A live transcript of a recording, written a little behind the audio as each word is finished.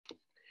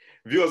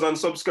Viewers and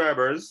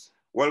subscribers,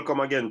 welcome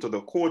again to the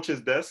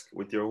Coach's Desk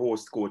with your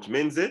host, Coach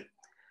Minzy.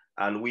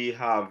 And we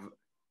have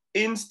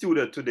in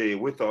studio today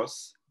with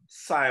us,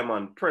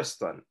 Simon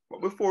Preston. But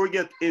before we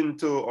get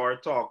into our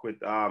talk with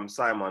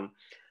Simon,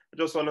 I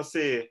just want to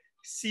say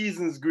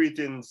season's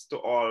greetings to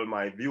all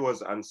my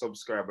viewers and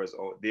subscribers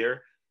out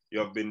there. You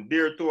have been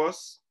dear to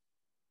us.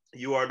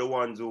 You are the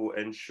ones who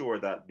ensure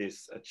that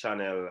this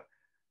channel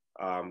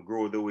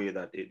grow the way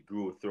that it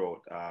grew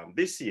throughout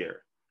this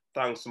year.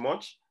 Thanks so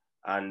much.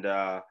 And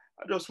I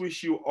just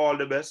wish you all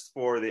the best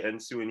for the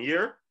ensuing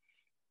year.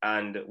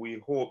 And we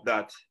hope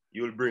that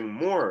you'll bring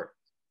more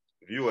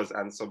viewers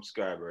and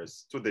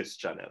subscribers to this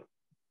channel.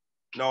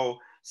 Now,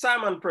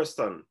 Simon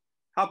Preston,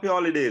 happy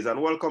holidays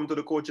and welcome to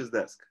the Coach's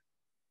Desk.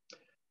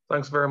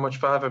 Thanks very much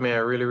for having me. I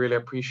really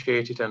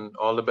appreciate it, and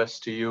all the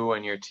best to you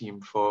and your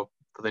team for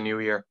the new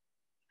year.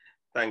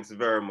 Thanks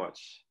very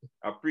much.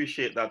 I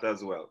appreciate that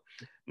as well.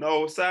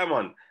 Now,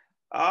 Simon,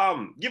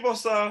 give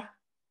us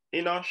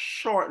in a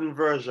shortened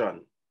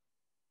version,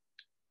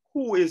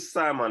 who is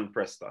Simon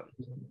Preston?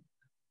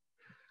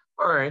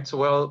 All right.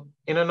 Well,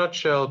 in a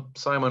nutshell,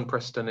 Simon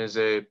Preston is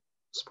a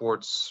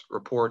sports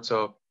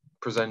reporter,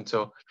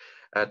 presenter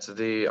at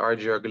the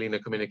RGR Galena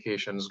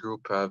Communications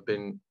Group. I've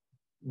been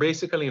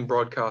basically in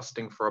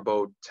broadcasting for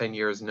about 10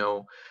 years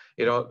now.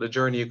 You know, the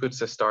journey, you could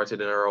say,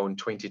 started in around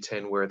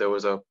 2010, where there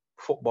was a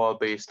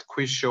football-based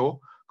quiz show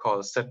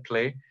called Set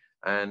Play,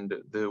 and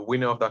the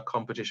winner of that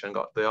competition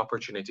got the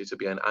opportunity to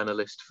be an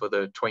analyst for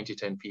the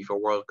 2010 FIFA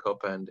World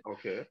Cup. And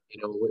okay,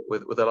 you know,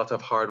 with a lot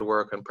of hard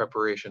work and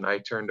preparation, I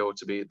turned out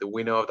to be the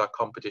winner of that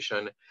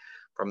competition.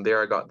 From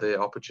there, I got the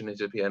opportunity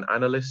to be an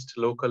analyst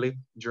locally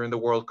during the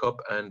World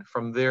Cup, and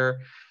from there,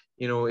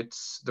 you know,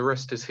 it's the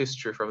rest is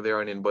history from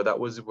there on in. But that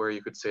was where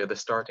you could say the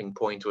starting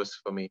point was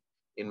for me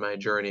in my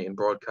journey in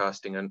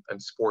broadcasting and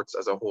sports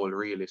as a whole,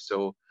 really.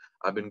 So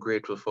I've been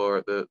grateful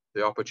for the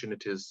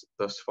opportunities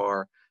thus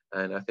far,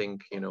 and I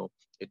think, you know,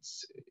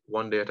 it's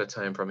one day at a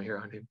time from here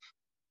on in.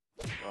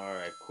 All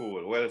right,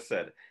 cool. Well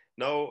said.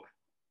 Now,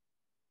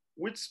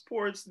 which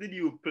sports did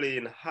you play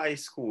in high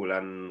school,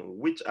 and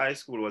which high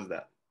school was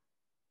that?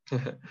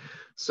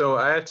 So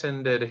I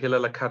attended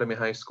Hillel Academy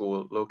High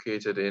School,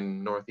 located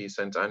in Northeast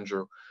St.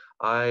 Andrew.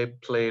 I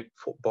played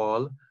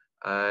football.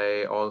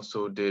 I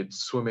also did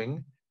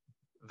swimming.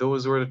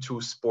 Those were the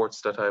two sports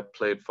that I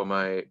played for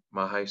my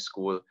high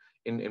school.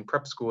 In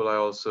prep school, I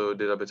also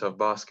did a bit of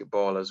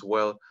basketball as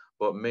well,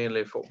 but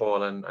mainly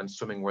football and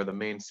swimming were the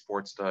main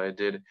sports that I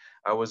did.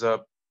 I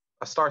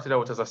started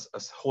out as a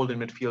holding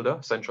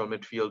midfielder, central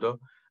midfielder,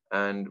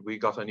 and we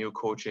got a new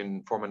coach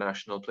in former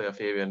national player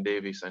Fabian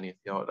Davies, and he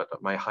thought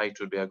that my height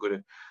would be a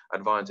good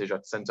advantage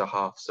at centre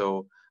half.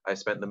 So I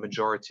spent the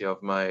majority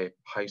of my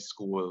high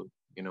school,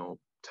 you know,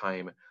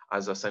 time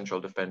as a central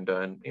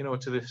defender. And, you know,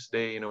 to this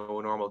day, you know,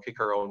 normal kick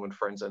around with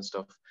friends and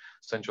stuff,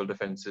 central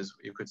defense is,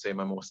 you could say,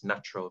 my most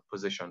natural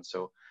position.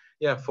 So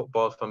yeah,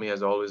 football for me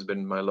has always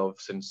been my love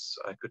since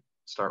I could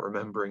start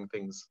remembering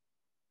things.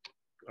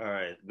 All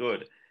right,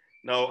 good.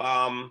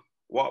 Now,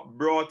 what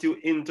brought you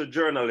into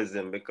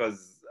journalism?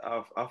 Because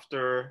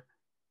after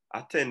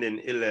attending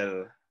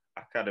Hillel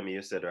Academy,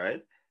 you said,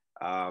 right?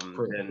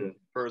 Then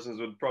persons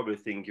would probably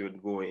think you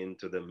would go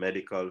into the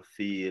medical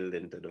field,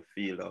 into the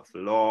field of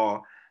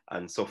law,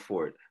 and so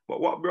forth.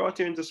 But what brought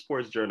you into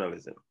sports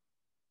journalism?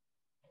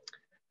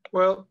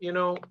 Well, you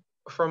know,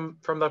 from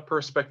that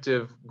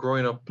perspective,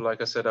 growing up,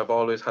 like I said, I've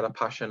always had a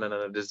passion and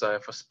a desire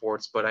for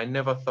sports, but I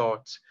never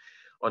thought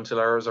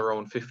until I was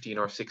around 15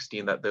 or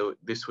 16 that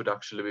this would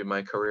actually be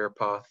my career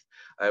path.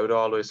 I would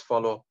always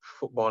follow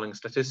footballing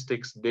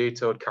statistics,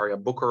 data, would carry a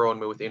book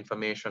around me with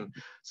information.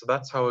 So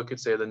that's how I could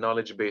say the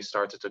knowledge base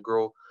started to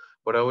grow.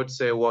 But I would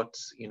say what,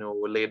 you know,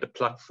 laid the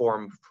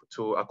platform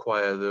to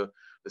acquire the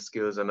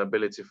skills and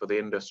ability for the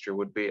industry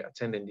would be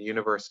attending the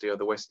University of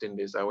the West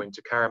Indies. I went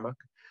to CARMAC,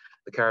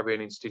 the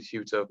Caribbean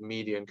Institute of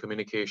Media and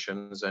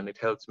Communications, and it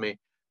helped me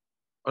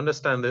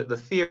understand the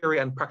theory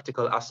and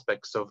practical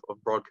aspects of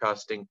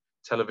broadcasting,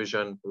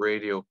 television,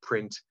 radio,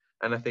 print.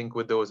 And I think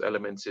with those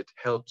elements, it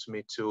helped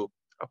me to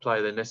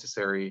apply the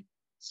necessary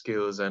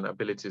skills and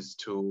abilities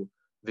to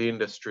the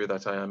industry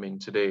that I am in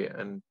today.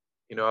 And,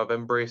 you know, I've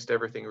embraced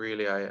everything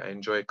really. I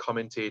enjoy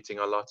commentating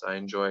a lot. I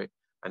enjoy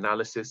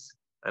analysis,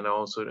 and I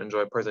also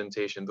enjoy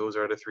presentation. Those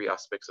are the three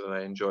aspects that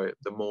I enjoy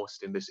the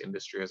most in this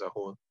industry as a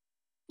whole.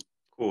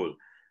 Cool.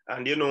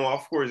 And, you know,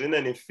 of course, in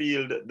any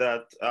field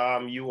that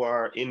you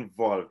are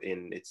involved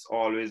in, it's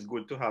always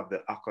good to have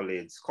the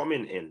accolades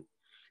coming in.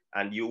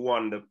 And you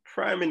won the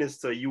Prime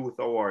Minister Youth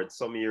Award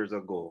some years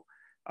ago.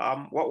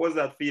 What was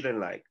that feeling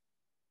like?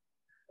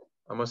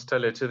 I must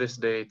tell you, to this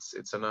day,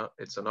 it's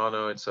an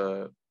honor.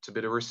 To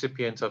be the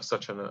recipient of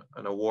such an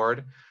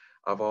award.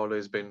 I've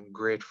always been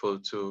grateful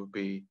to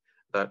be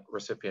that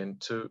recipient,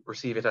 to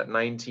receive it at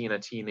 19, a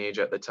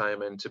teenager at the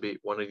time, and to be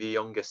one of the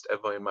youngest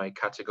ever in my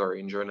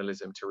category in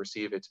journalism to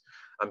receive it.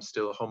 I'm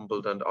still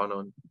humbled and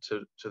honored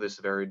to this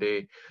very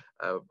day.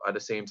 At the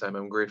same time,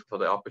 I'm grateful for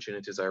the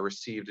opportunities I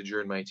received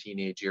during my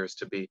teenage years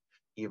to be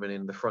even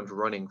in the front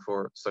running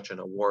for such an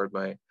award.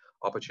 My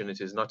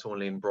opportunities, not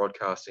only in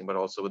broadcasting, but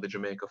also with the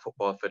Jamaica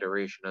Football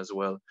Federation as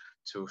well,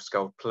 to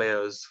scout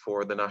players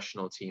for the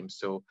national team.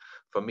 So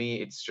for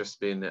me, it's just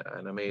been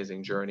an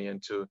amazing journey.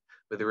 And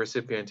with the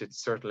recipient,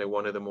 it's certainly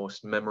one of the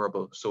most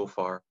memorable so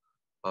far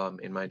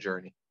in my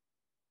journey.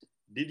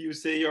 Did you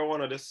say you're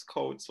one of the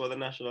scouts for the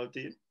national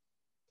team?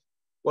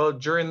 Well,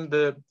 during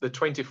the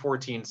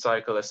 2014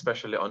 cycle,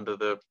 especially under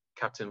the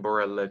Captain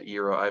Borrell-led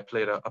era, I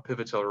played a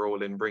pivotal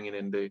role in bringing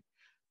in the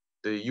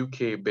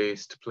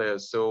UK-based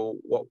players. So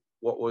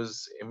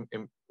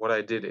what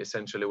I did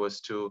essentially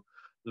was to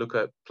look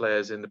at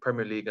players in the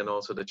Premier League and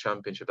also the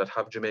Championship that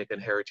have Jamaican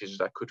heritage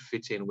that could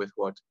fit in with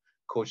what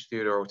Coach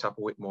Theodore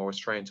Tapper-Whitmore was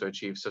trying to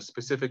achieve. So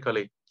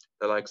specifically,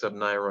 the likes of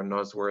Naira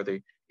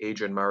Nosworthy,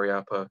 Adrian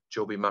Mariappa,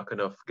 Joby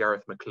McAnuff,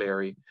 Gareth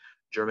McCleary,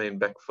 Jermaine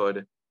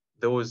Beckford,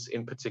 those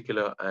in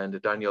particular,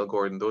 and Daniel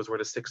Gordon, those were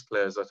the 6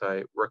 players that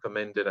I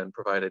recommended and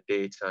provided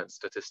data and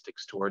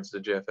statistics towards the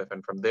JFF.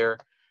 And from there,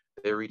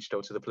 they reached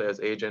out to the players'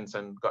 agents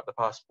and got the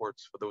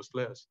passports for those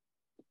players.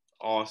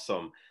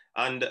 Awesome.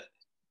 And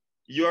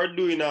you're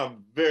doing a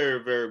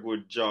very, very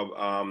good job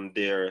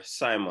there,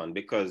 Simon,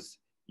 because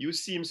you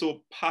seem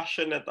so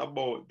passionate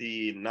about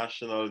the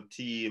national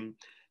team.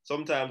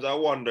 Sometimes I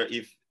wonder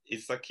if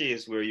it's a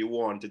case where you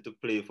wanted to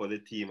play for the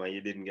team and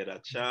you didn't get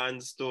a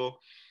chance to,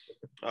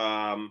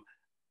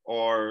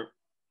 or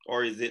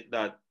is it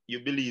that you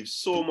believe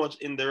so much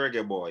in the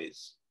Reggae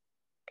Boyz,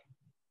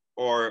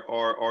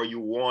 or you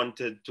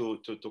wanted to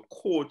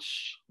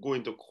coach, go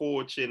into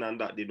coaching, and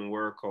that didn't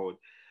work out?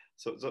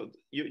 So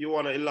you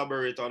want to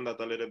elaborate on that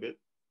a little bit?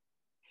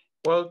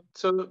 Well,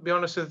 to be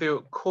honest with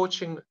you,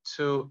 coaching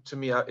to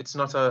me, it's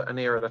not an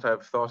area that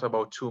I've thought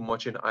about too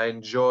much. And I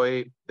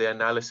enjoy the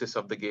analysis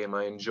of the game.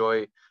 I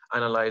enjoy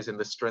analyzing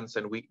the strengths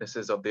and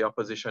weaknesses of the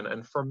opposition.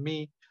 And for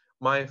me,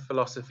 my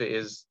philosophy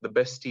is the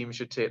best team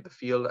should take the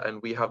field.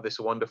 And we have this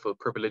wonderful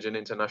privilege in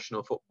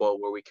international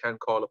football where we can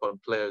call upon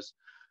players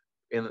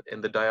in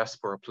the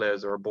diaspora,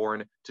 players who are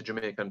born to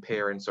Jamaican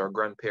parents or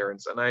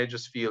grandparents. And I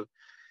just feel,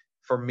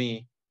 for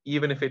me,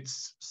 even if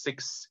it's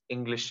 6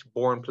 English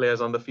born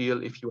players on the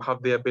field, if you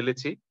have the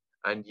ability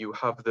and you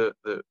have the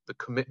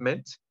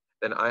commitment,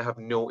 then I have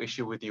no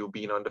issue with you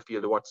being on the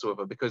field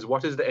whatsoever. Because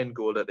what is the end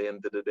goal at the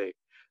end of the day?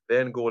 The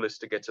end goal is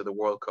to get to the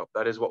World Cup.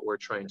 That is what we're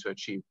trying to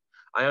achieve.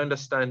 I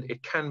understand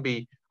it can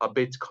be a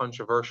bit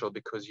controversial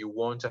because you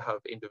want to have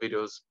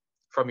individuals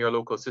from your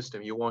local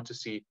system. You want to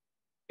see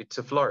it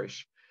to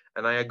flourish.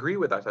 And I agree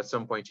with that. At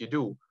some point you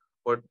do.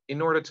 But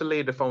in order to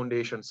lay the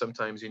foundation,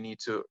 sometimes you need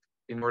to,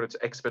 in order to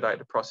expedite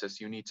the process,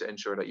 you need to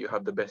ensure that you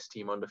have the best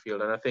team on the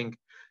field. And I think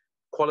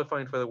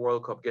qualifying for the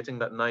World Cup, getting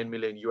that $9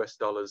 million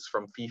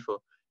from FIFA,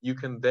 you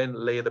can then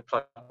lay the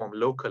platform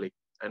locally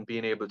and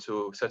being able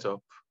to set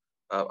up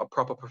a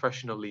proper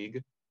professional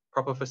league,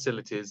 proper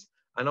facilities,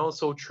 and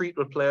also treat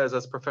the players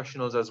as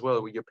professionals as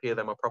well, where you pay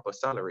them a proper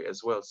salary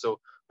as well. So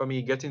for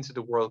me, getting to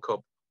the World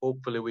Cup,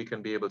 hopefully we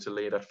can be able to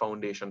lay that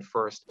foundation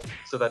first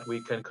so that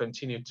we can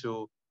continue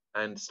to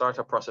and start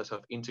a process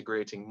of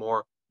integrating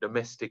more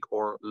domestic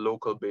or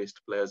local based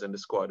players in the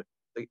squad.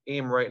 The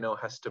aim right now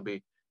has to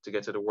be to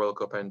get to the World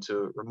Cup and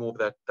to remove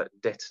that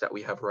debt that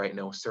we have right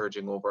now,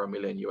 surging over $1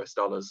 million.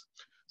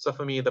 So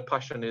for me, the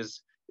passion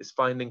is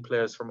finding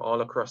players from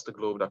all across the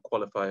globe that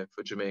qualify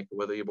for Jamaica,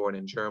 whether you're born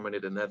in Germany,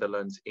 the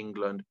Netherlands,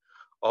 England,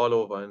 all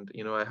over. And,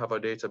 you know, I have a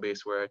database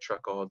where I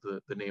track all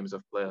the names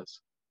of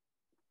players.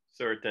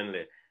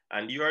 Certainly.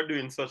 And you are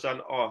doing such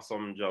an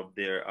awesome job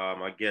there,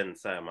 again,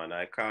 Simon.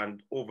 I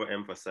can't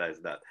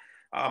overemphasize that.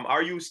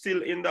 Are you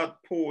still in that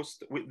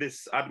post with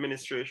this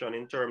administration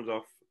in terms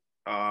of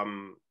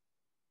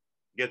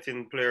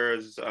getting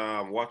players,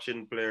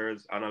 watching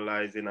players,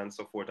 analyzing and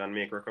so forth, and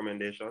make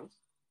recommendations?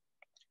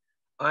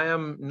 I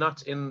am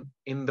not in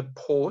the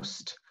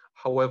post.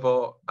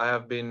 However, I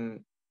have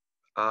been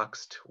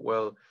asked,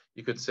 well,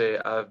 you could say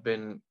I've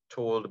been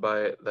told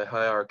by the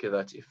hierarchy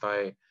that if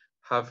I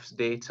have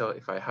data,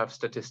 if I have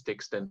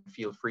statistics, then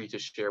feel free to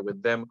share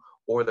with them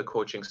or the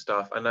coaching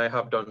staff. And I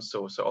have done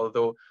so. So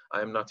although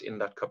I'm not in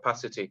that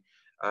capacity,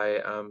 I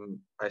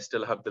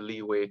still have the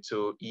leeway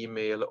to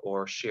email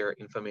or share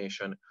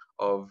information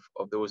of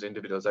those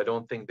individuals. I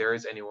don't think there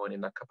is anyone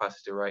in that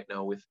capacity right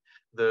now. With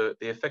the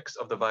effects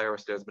of the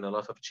virus, there's been a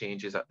lot of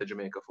changes at the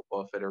Jamaica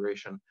Football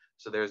Federation.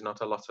 So there's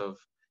not a lot of,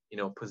 you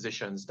know,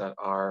 positions that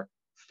are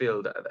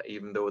filled,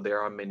 even though there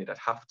are many that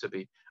have to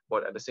be.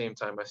 But at the same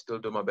time, I still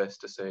do my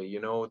best to say, you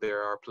know,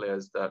 there are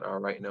players that are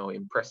right now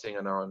impressing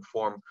and are on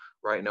form.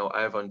 Right now,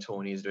 Ivan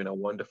Toney is doing a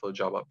wonderful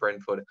job at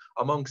Brentford,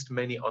 amongst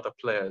many other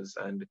players.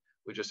 And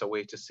we just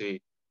await to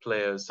see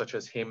players such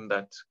as him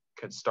that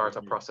can start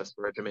a process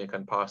for a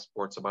Jamaican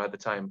passport. So by the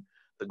time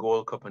the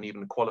Gold Cup and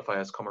even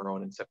qualifiers come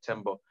around in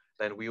September,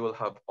 then we will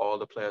have all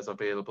the players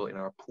available in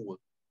our pool.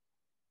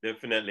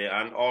 Definitely.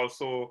 And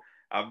also,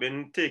 I've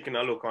been taking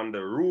a look on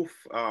the Roof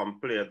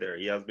player there.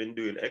 He has been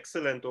doing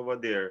excellent over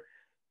there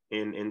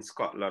in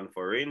Scotland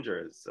for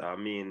Rangers. I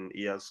mean,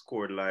 he has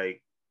scored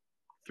like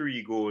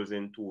 3 goals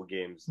in 2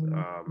 games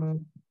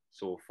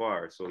so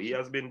far. So he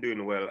has been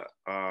doing well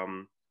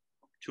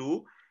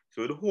too.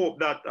 So we'd hope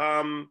that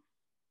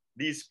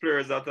these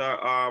players that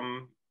are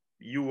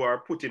you are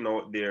putting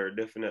out there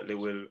definitely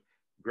will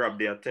grab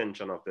the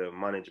attention of the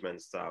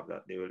management staff,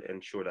 that they will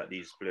ensure that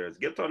these players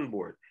get on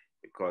board,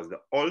 because the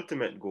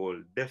ultimate goal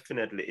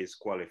definitely is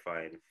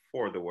qualifying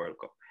for the World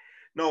Cup.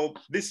 Now,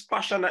 this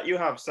passion that you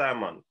have,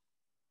 Simon,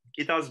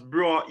 it has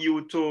brought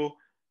you to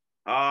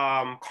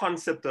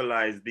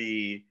conceptualize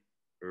the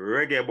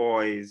Reggae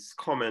Boyz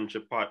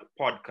commentary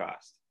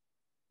podcast.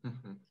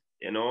 Mm-hmm.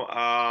 You know,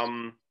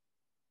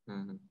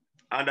 Mm-hmm.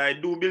 and I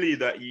do believe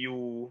that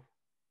you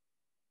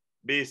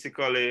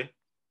basically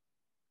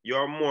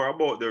you're more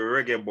about the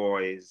Reggae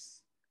Boyz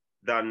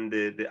than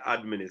the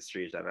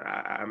administration.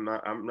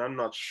 I'm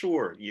not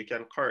sure. You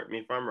can correct me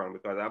if I'm wrong,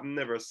 because I've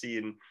never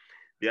seen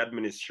the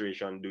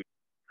administration do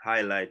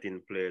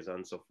highlighting players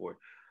and so forth.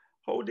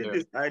 How did Yeah.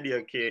 this idea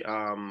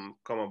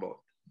come about?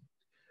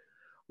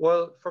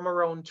 Well, from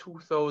around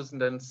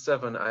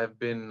 2007, I've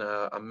been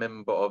a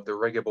member of the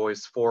Reggae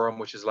Boyz forum,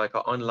 which is like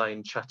an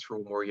online chat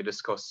room where you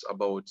discuss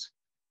about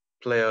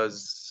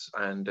players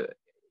and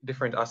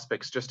different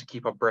aspects just to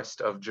keep abreast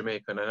of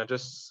Jamaican. And I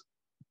just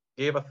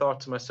gave a thought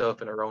to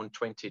myself in around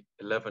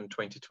 2011,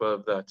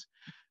 2012 that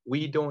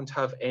we don't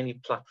have any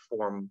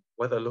platform,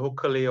 whether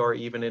locally or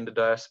even in the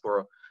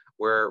diaspora,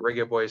 where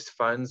Reggae Boyz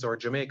fans or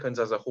Jamaicans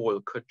as a whole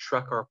could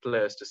track our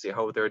players to see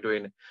how they're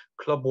doing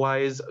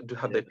club-wise.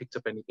 Have they picked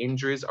up any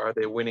injuries? Are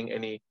they winning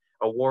any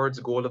awards,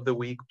 goal of the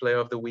week, player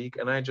of the week?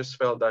 And I just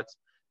felt that,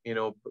 you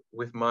know,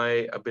 with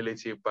my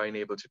ability of being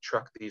able to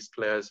track these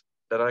players,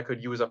 that I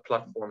could use a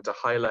platform to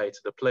highlight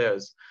the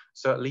players.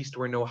 So at least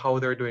we know how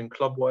they're doing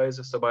club-wise.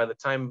 So by the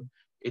time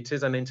it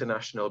is an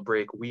international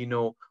break, we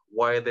know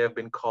why they've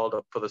been called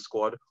up for the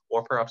squad,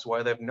 or perhaps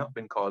why they've not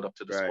been called up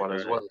to the Right, squad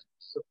as right. well.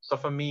 So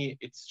for me,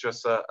 it's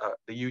just the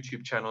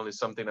YouTube channel is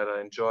something that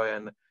I enjoy,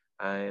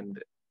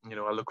 and you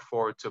know, I look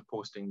forward to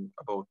posting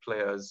about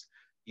players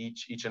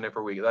each and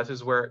every week. That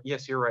is where,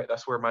 yes, you're right.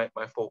 That's where my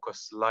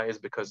focus lies,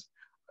 because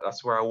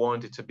that's where I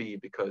want it to be.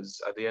 Because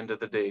at the end of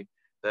the day,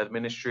 the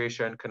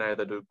administration can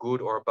either do good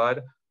or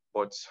bad,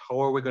 but how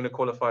are we going to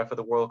qualify for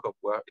the World Cup?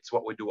 Well, it's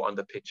what we do on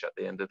the pitch at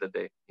the end of the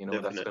day. You know,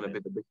 that's going to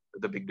Definitely, be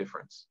the big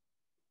difference.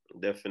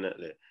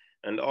 definitely.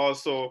 And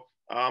also,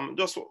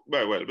 just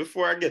well,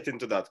 before I get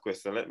into that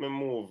question, let me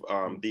move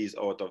Mm. these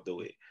out of the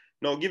way.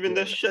 Now, given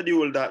the Yeah.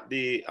 schedule that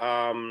the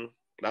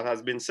that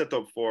has been set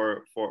up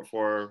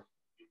for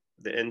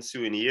the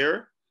ensuing year,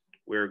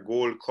 where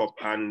Gold Cup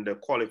and the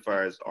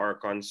qualifiers are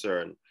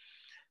concerned,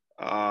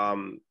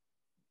 um,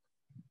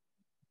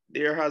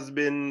 there has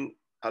been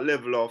a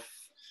level of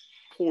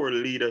poor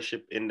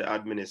leadership in the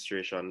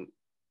administration,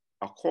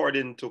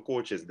 according to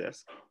coach's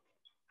desk.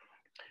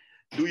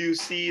 Do you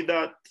see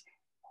that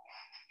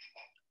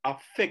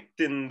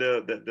affecting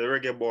the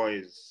Reggae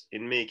Boyz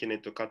in making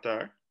it to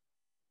Qatar?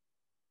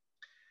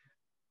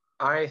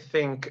 I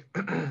think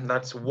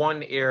that's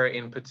one area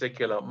in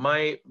particular.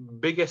 My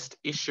biggest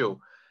issue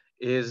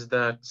is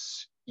that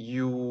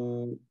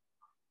you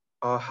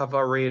have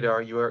a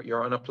radar,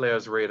 you're on a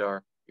player's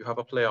radar, you have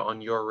a player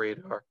on your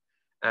radar,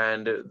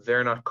 and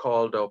they're not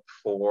called up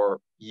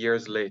for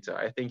years later.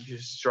 I think you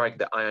strike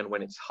the iron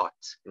when it's hot.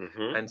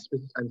 Mm-hmm.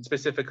 And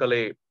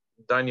specifically,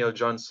 Daniel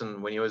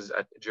Johnson, when he was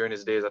during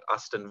his days at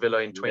Aston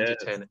Villa in Yes.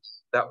 2010,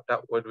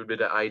 that would be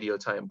the ideal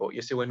time. But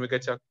you see, when we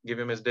get to give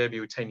him his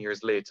debut 10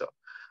 years later,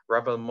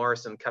 Ravel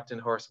Morrison, Captain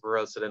Horace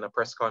Burrell, said in a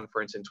press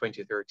conference in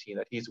 2013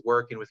 that he's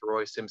working with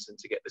Roy Simpson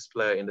to get this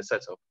player in the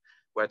setup.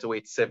 We had to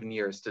wait 7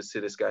 years to see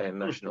this guy in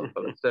national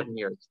color. 7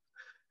 years.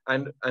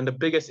 And the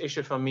biggest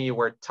issue for me,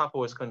 where Tapo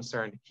was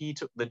concerned, he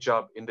took the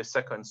job in the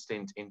second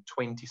stint in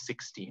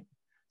 2016,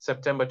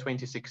 September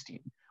 2016.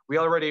 We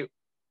already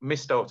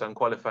missed out on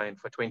qualifying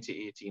for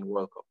 2018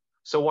 World Cup.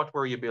 So what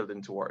were you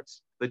building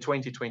towards? The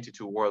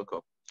 2022 World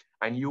Cup.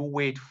 And you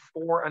wait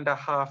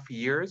 4.5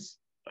 years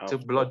to After.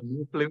 blood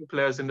new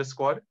players in the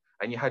squad.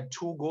 And you had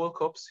two Gold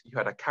Cups, you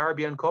had a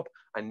Caribbean Cup,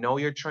 and now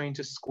you're trying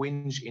to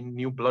squinge in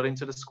new blood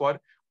into the squad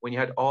when you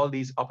had all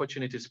these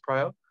opportunities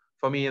prior.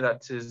 For me,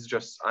 that is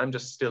just, I'm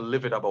just still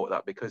livid about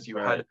that, because you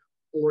Right. had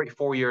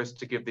 4 years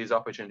to give these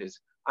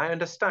opportunities. I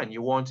understand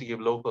you want to give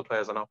local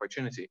players an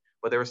opportunity,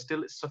 but there are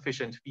still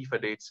sufficient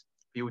FIFA dates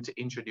for you to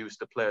introduce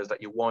the players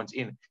that you want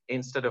in,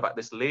 instead of at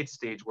this late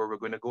stage where we're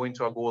going to go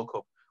into a Gold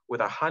Cup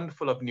with a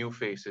handful of new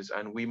faces,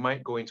 and we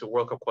might go into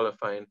World Cup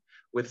qualifying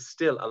with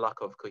still a lack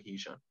of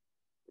cohesion.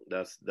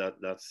 That's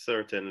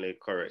certainly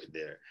correct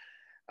there.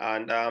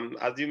 And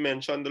as you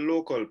mentioned, the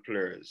local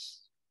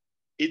players,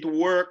 it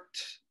worked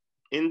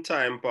in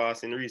time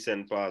past, in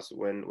recent past,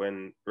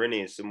 when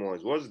Rene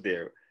Simons was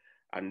there,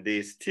 and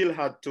they still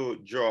had to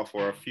draw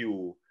for a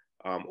few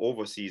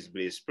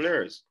overseas-based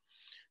players.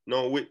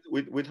 Now,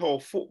 with how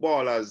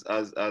football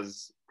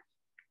has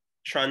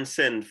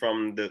transcend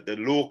from the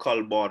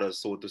local borders,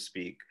 so to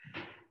speak,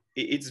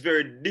 it's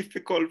very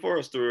difficult for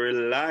us to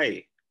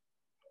rely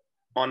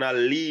on a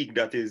league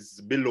that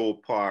is below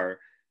par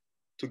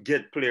to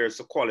get players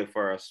to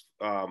qualify us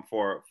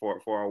for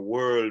a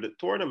world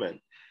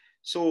tournament.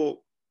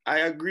 So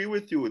I agree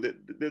with you that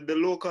the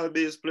local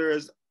based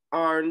players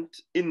aren't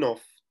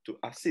enough to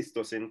assist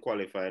us in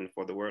qualifying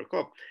for the World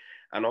Cup.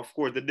 And of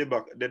course, the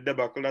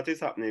debacle that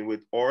is happening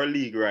with our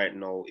league right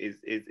now is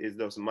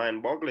just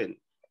mind-boggling.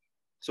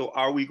 So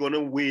are we going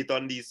to wait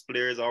on these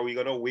players? Are we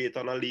going to wait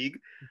on a league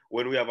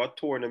when we have a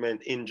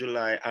tournament in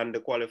July and the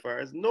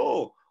qualifiers?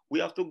 No, we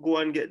have to go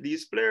and get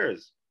these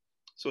players.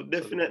 So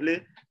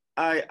definitely,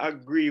 I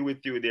agree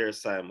with you there,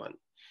 Simon.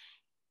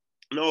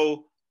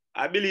 Now,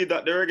 I believe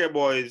that the Reggae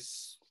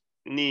Boyz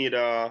need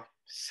a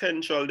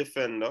central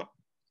defender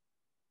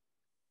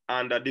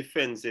and a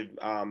defensive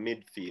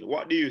midfield.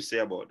 What do you say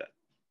about that?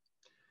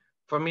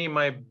 For me,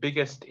 my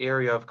biggest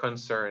area of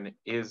concern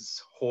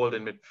is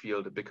holding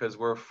midfield because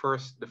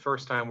the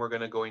first time we're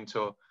going to go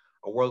into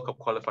a World Cup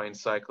qualifying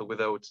cycle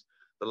without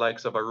the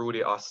likes of a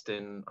Rudy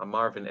Austin, a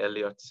Marvin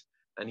Elliott,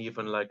 and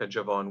even like a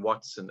Javon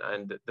Watson.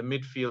 And the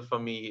midfield for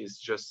me is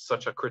just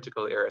such a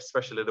critical area,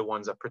 especially the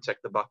ones that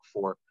protect the back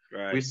four.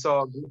 Right. We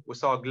saw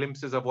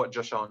glimpses of what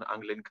Joshon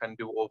Anglin can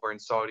do over in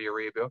Saudi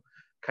Arabia.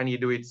 Can he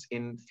do it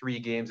in 3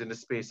 games in the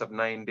space of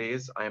 9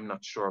 days? I am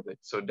not sure of it.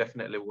 So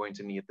definitely we're going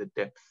to need the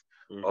depth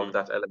of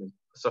that element.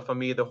 So for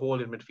me, the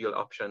holding midfield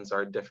options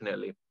are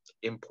definitely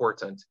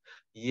important.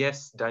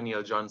 Yes,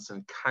 Daniel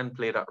Johnson can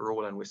play that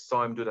role, and we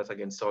saw him do that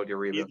against Saudi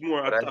Arabia. He's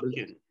more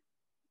attacking.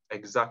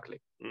 Exactly.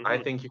 I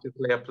think you could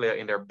play a player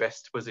in their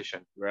best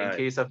position. Right.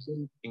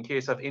 In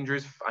case of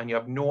injuries and you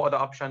have no other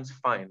options,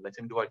 fine, let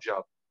him do a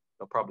job,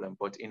 no problem.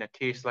 But in a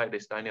case like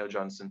this, Daniel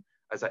Johnson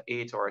as an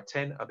 8 or a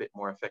 10, a bit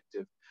more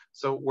effective.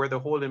 So where the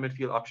holding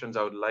midfield options,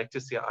 I would like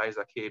to see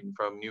Isaac Hayden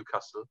from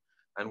Newcastle,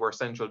 and where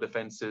central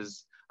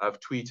defenses, I've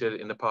tweeted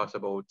in the past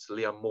about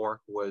Liam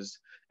Moore, who has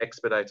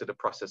expedited the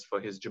process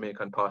for his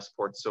Jamaican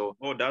passport. So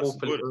that's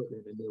hopefully good. Early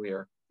in the new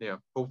year. Yeah,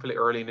 hopefully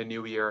early in the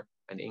new year,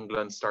 and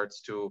England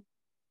starts to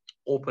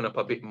open up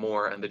a bit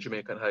more, and the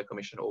Jamaican High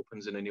Commission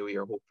opens in the new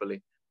year.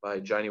 Hopefully by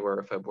January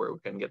or February, we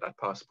can get that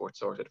passport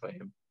sorted for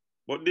him.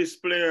 But this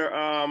player,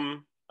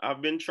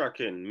 I've been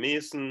tracking,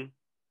 Mason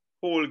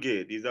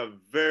Holgate. Is a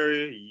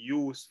very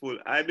useful.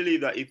 I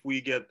believe that if we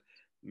get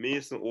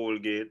Mason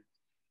Holgate,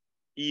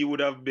 he would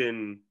have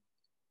been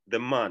the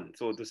man,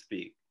 so to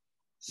speak.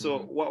 So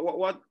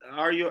what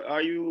are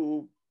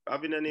you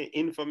having any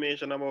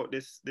information about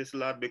this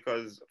lad?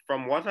 Because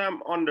from what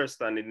I'm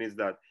understanding is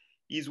that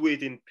he's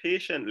waiting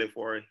patiently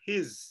for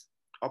his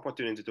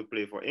opportunity to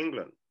play for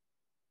England.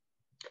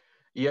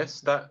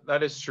 Yes,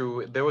 that is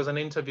true. There was an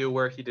interview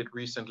where he did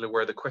recently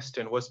where the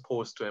question was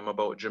posed to him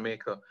about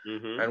Jamaica,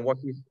 and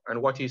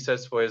what he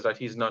says for is that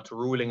he's not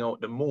ruling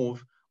out the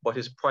move, but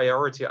his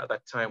priority at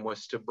that time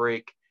was to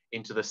break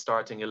into the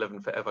starting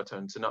 11 for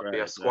Everton, to not be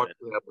a squad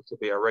player, but to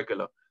be a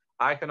regular.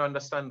 I can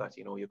understand that.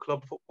 Your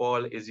club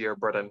football is your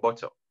bread and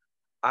butter.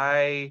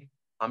 I'm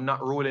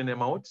not ruling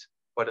him out,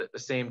 but at the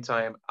same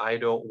time, I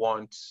don't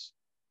want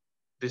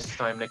this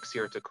time next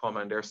year to come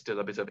and there's still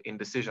a bit of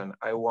indecision.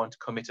 I want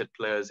committed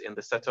players in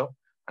the setup,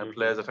 and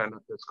players that are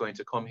not just going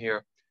to come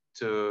here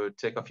to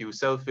take a few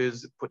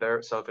selfies, put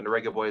themselves in the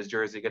Reggae Boyz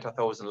jersey, get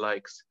 1,000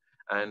 likes,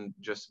 and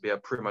just be a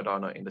prima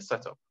donna in the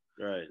setup.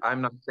 Right.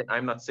 I'm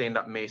not saying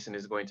that Mason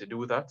is going to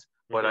do that,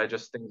 but I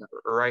just think that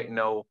right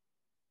now,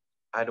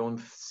 I don't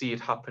see it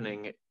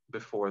happening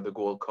before the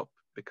Gold Cup,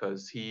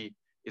 because he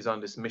is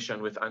on this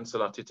mission with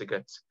Ancelotti to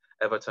get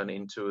Everton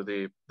into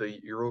the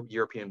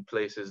European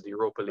places, the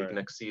Europa League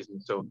next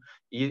season. So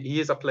he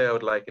is a player I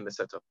would like in the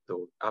setup,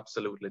 though.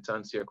 Absolutely. To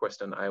answer your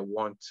question, I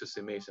want to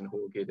see Mason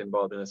Holgate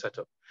involved in the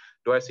setup.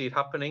 Do I see it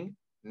happening?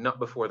 Not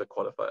before the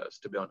qualifiers,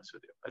 to be honest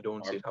with you. I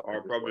don't see it happening.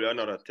 Or probably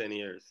another 10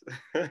 years.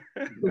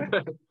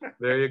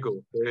 There you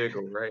go.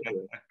 Right there.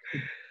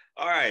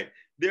 All right.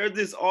 There's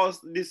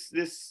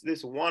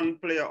this one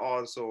player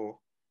also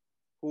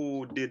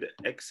who did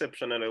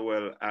exceptionally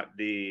well at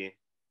the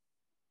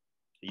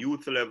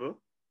youth level,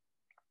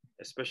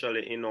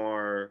 especially in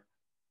our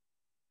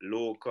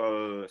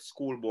local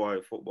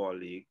schoolboy football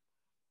league,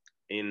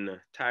 in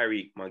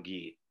Tyreek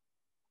McGee.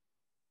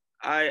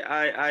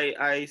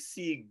 I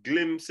see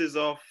glimpses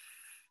of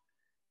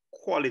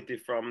quality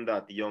from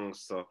that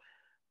youngster,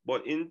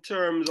 but in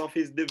terms of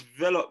his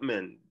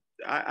development,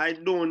 I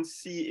don't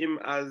see him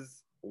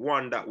as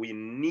one that we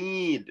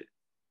need.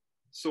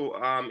 So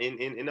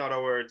in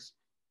other words,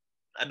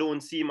 I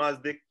don't see him as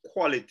the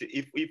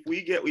quality.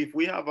 If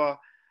we have a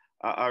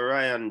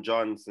Ryan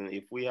Johnson,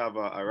 if we have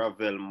a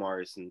Ravel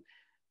Morrison,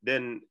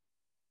 then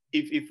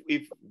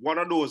if one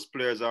of those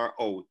players are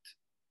out,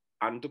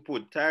 and to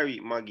put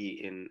Tyreek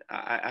McGee in,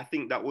 I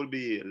think that will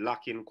be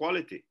lacking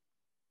quality.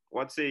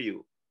 What say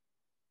you?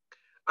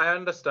 I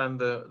understand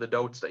the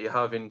doubts that you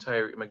have in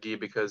Tyreek McGee,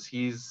 because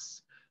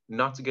he's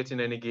not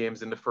getting any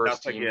games in the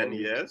first team. Again,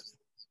 yes.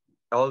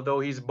 Although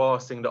he's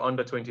bossing the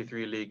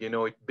under-23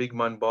 league, big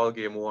man ball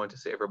game, we want to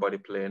see everybody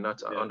play,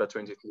 not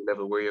under-23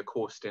 level where you're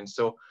coasting.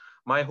 So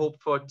my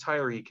hope for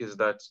Tyreek is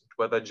that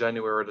whether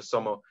January or the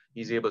summer,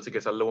 he's able to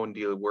get a loan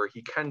deal where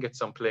he can get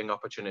some playing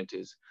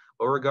opportunities.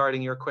 But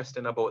regarding your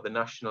question about the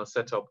national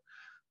setup,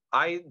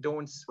 I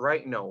don't,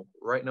 right now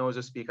as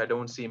I speak, I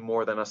don't see him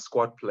more than a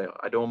squad player.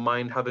 I don't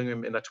mind having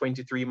him in a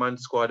 23-man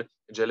squad,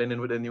 gelling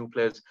in with the new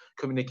players,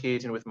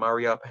 communicating with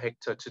Maria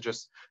Hector to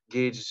just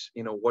gauge,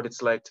 what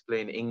it's like to play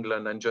in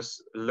England and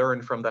just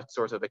learn from that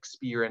sort of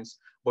experience.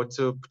 But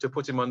to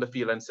put him on the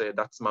field and say,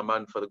 that's my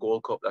man for the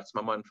Gold Cup, that's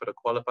my man for the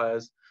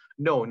qualifiers,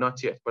 no,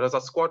 not yet. But as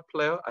a squad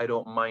player, I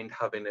don't mind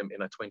having him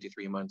in a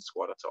 23-man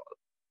squad at all.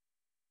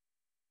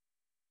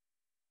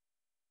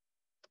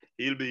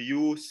 He'll be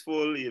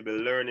useful. He'll be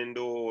learning the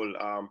whole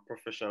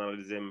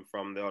professionalism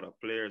from the other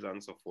players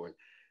and so forth.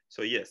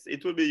 So yes,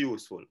 it will be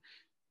useful.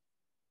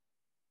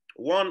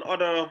 One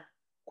other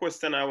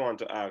question I want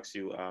to ask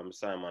you,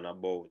 Simon,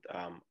 about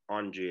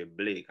Andre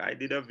Blake. I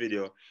did a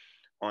video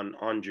on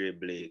Andre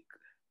Blake,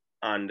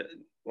 and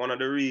one of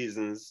the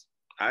reasons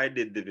I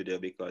did the video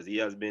because he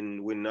has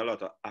been winning a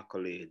lot of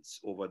accolades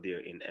over there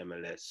in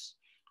MLS.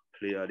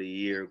 Player of the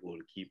Year,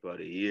 Goalkeeper of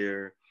the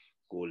Year,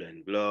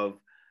 Golden Glove,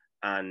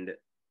 and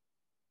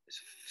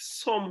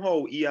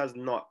somehow he has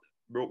not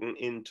broken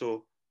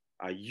into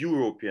a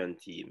European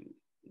team.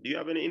 Do you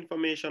have any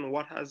information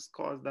what has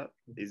caused that?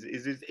 Is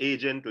his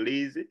agent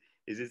lazy?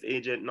 Is his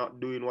agent not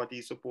doing what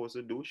he's supposed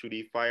to do? Should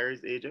he fire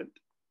his agent?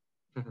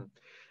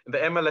 The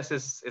MLS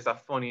is a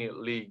funny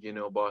league,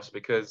 boss,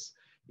 because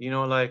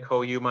like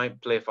how you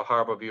might play for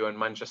Harbourview and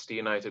Manchester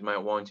United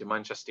might want you.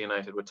 Manchester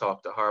United would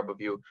talk to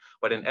Harbourview,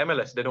 but in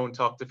MLS, they don't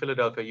talk to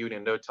Philadelphia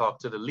Union. They'll talk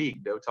to the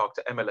league. They'll talk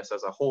to MLS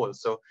as a whole.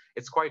 So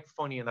it's quite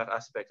funny in that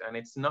aspect. And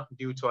it's not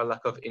due to a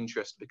lack of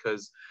interest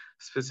because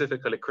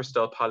specifically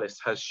Crystal Palace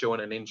has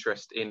shown an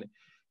interest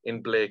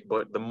in Blake,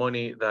 but the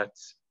money that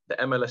the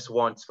MLS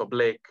wants for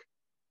Blake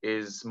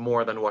is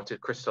more than what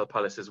Crystal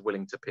Palace is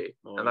willing to pay.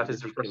 And that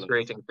is the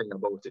frustrating thing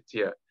about it,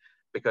 yeah.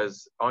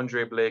 Because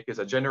Andre Blake is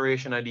a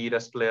generation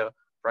Adidas player,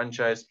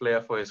 franchise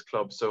player for his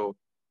club. So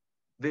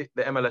the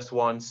MLS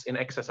wants in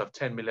excess of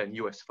 10 million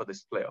US for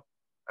this player.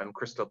 And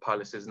Crystal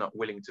Palace is not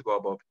willing to go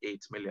above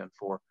 8 million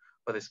for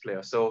this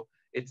player. So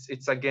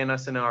it's again a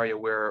scenario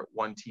where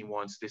one team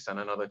wants this and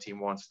another team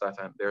wants that,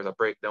 and there's a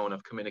breakdown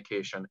of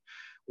communication.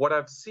 What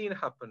I've seen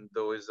happen,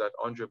 though, is that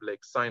Andre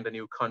Blake signed a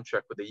new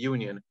contract with the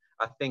Union.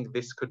 I think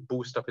this could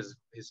boost up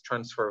his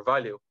transfer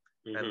value.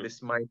 Mm-hmm. And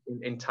this might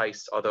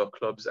entice other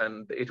clubs,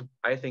 and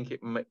I think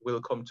it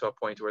will come to a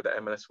point where the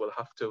MLS will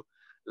have to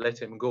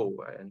let him go.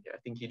 And I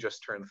think he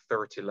just turned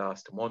 30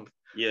 last month.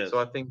 Yes. So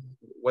I think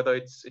whether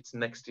it's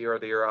next year or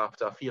the year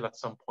after, I feel at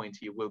some point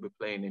he will be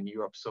playing in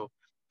Europe. So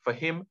for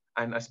him,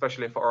 and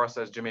especially for us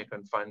as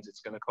Jamaican fans,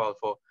 it's going to call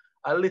for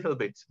a little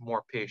bit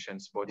more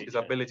patience. But his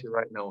ability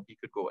right now, he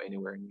could go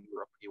anywhere in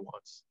Europe he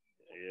wants.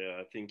 Yeah,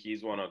 I think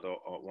he's one of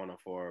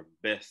our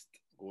best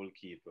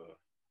goalkeeper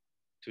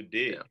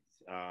today. Yeah.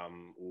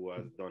 Who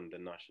has done the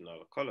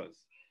national colors.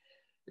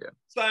 Yeah.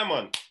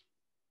 Simon,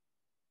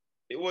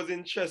 it was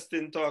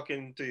interesting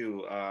talking to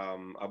you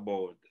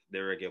about the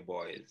Reggae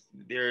Boyz.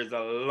 There's a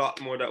lot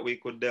more that we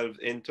could delve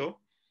into,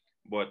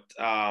 but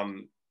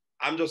I'm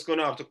just going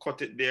to have to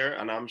cut it there,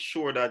 and I'm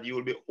sure that you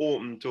will be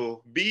open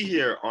to be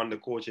here on the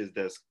coach's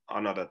desk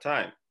another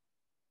time.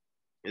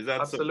 Is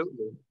that absolutely?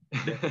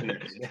 So? Definitely.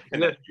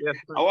 Yes.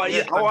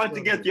 I want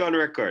to get you on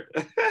record.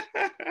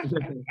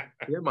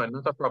 Yeah, man,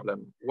 not a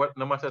problem.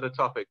 No matter the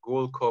topic,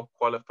 Gold Cup,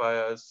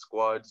 qualifiers,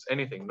 squads,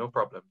 anything, no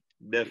problem.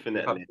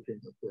 Definitely.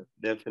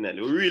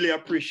 Definitely. We really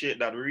appreciate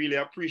that. We're really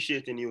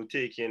appreciating you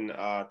taking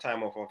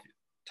time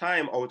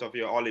out of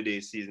your holiday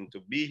season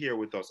to be here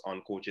with us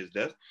on Coach's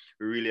Desk.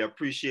 We really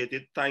appreciate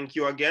it. Thank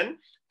you again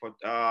for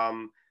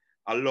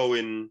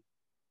allowing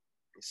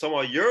some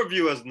of your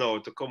viewers now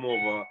to come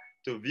over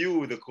to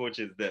view the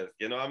Coach's Desk,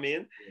 you know what I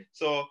mean?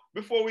 So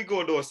before we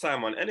go though,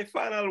 Simon, any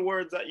final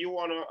words that you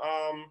want to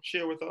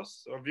share with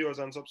us, our viewers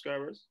and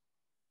subscribers?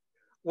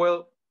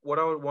 Well, what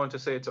I would want to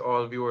say to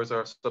all viewers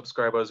or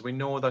subscribers, we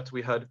know that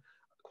we had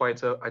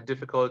quite a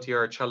difficult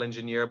year, a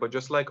challenging year, but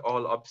just like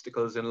all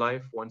obstacles in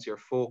life, once you're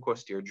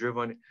focused, you're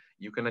driven,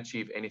 you can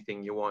achieve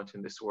anything you want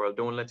in this world.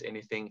 Don't let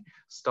anything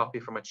stop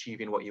you from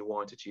achieving what you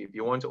want to achieve.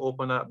 You want to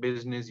open that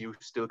business, you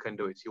still can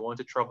do it. You want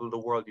to travel the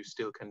world, you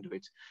still can do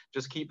it.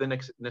 Just keep the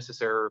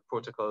necessary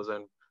protocols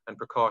and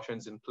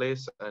precautions in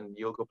place, and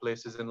you'll go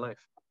places in life.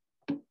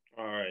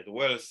 All right,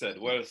 well said,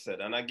 well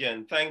said. And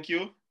again, thank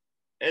you.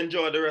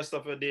 Enjoy the rest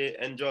of your day.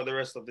 Enjoy the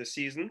rest of the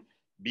season.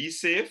 Be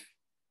safe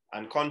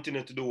and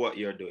continue to do what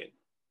you're doing.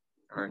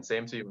 All right,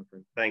 same to you, my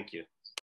friend. Thank you.